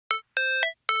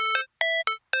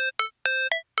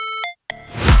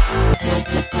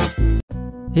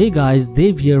Hey guys,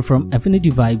 Dav here from Affinity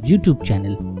YouTube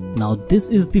channel. Now this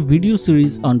is the video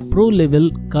series on pro level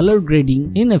color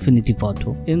grading in Affinity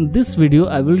Photo. In this video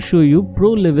I will show you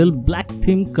pro level black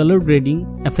theme color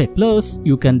grading effect. Plus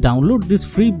you can download this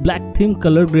free black theme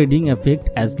color grading effect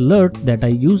as alert that I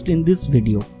used in this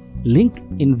video. Link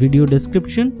in video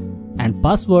description and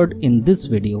password in this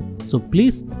video. So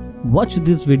please watch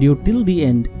this video till the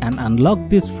end and unlock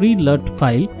this free LUT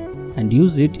file and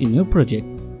use it in your project.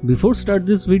 Before start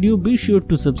this video, be sure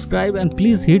to subscribe and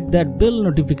please hit that bell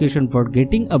notification for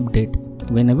getting update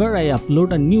whenever I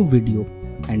upload a new video.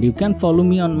 And you can follow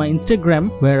me on my Instagram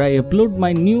where I upload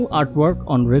my new artwork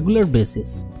on regular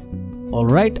basis.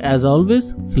 Alright, as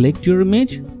always, select your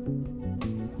image,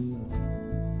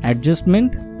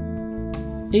 adjustment,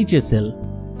 HSL.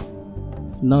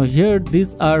 Now here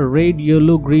these are red,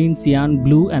 yellow, green, cyan,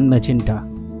 blue and magenta.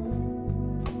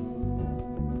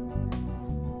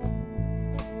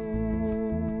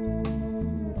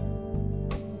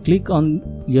 Click on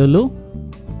yellow,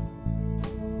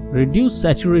 reduce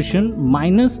saturation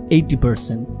minus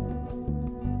 80%.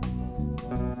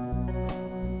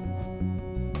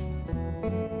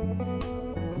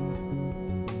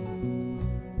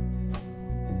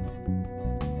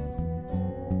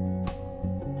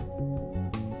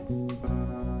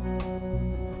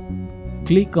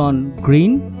 Click on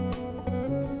green,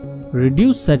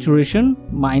 reduce saturation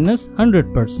minus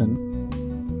 100%.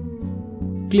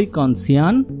 Click on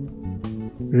cyan,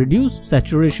 reduce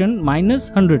saturation minus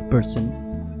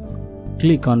 100%.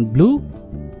 Click on blue,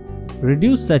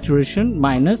 reduce saturation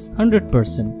minus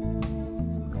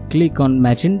 100%. Click on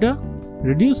magenta,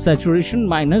 reduce saturation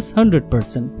minus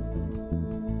 100%.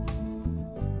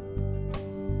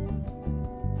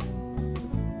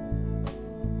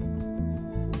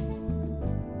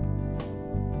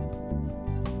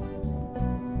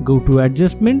 Go to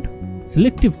adjustment,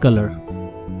 selective color.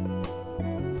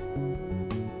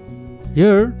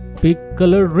 Here pick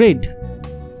color red.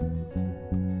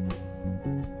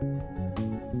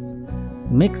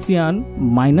 Make cyan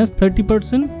minus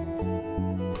 30%.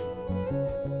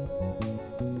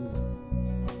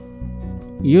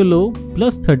 Yellow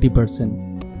plus 30%.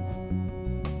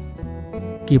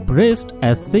 Keep rest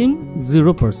as same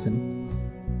 0%.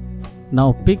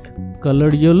 Now pick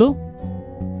color yellow.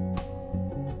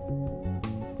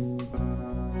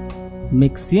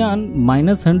 Make cyan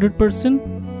minus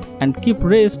 100%. And keep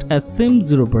rest as same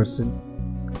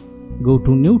 0%. Go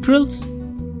to neutrals.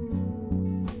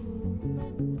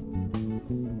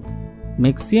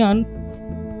 Make cyan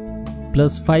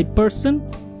plus 5%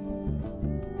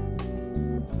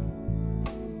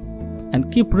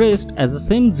 and keep rest as the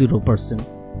same 0%.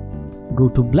 Go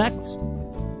to blacks.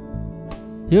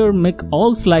 Here make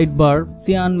all slide bar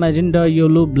cyan, magenta,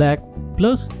 yellow, black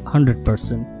plus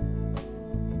 100%.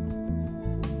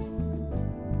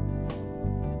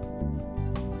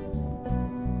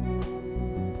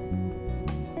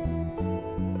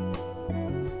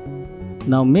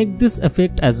 Now make this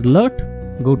effect as LUT.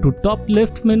 Go to top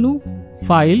left menu,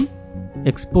 File,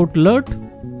 Export LUT.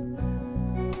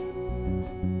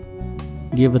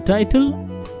 Give a title.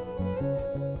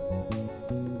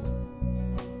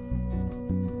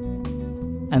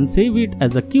 And save it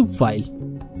as a cube file.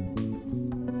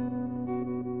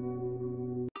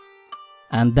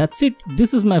 And that's it.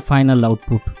 This is my final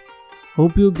output.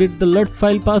 Hope you get the LUT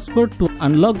file password to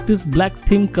unlock this black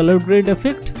theme color grade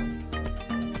effect.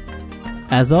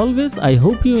 As always, I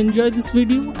hope you enjoyed this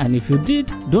video, and if you did,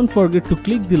 don't forget to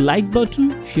click the like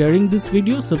button, sharing this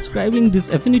video, subscribing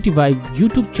this Affinity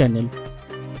YouTube channel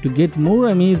to get more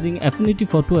amazing Affinity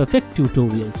Photo effect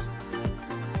tutorials.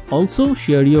 Also,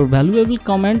 share your valuable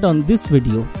comment on this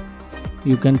video.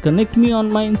 You can connect me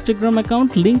on my Instagram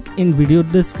account, link in video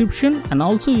description, and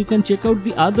also you can check out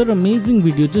the other amazing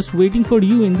video just waiting for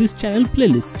you in this channel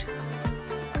playlist.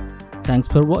 Thanks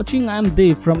for watching. I am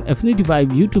Dav from Affinity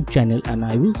YouTube channel and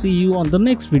I will see you on the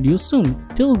next video soon.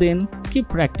 Till then, keep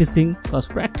practicing cause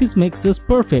practice makes us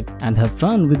perfect and have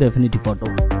fun with Affinity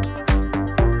Photo.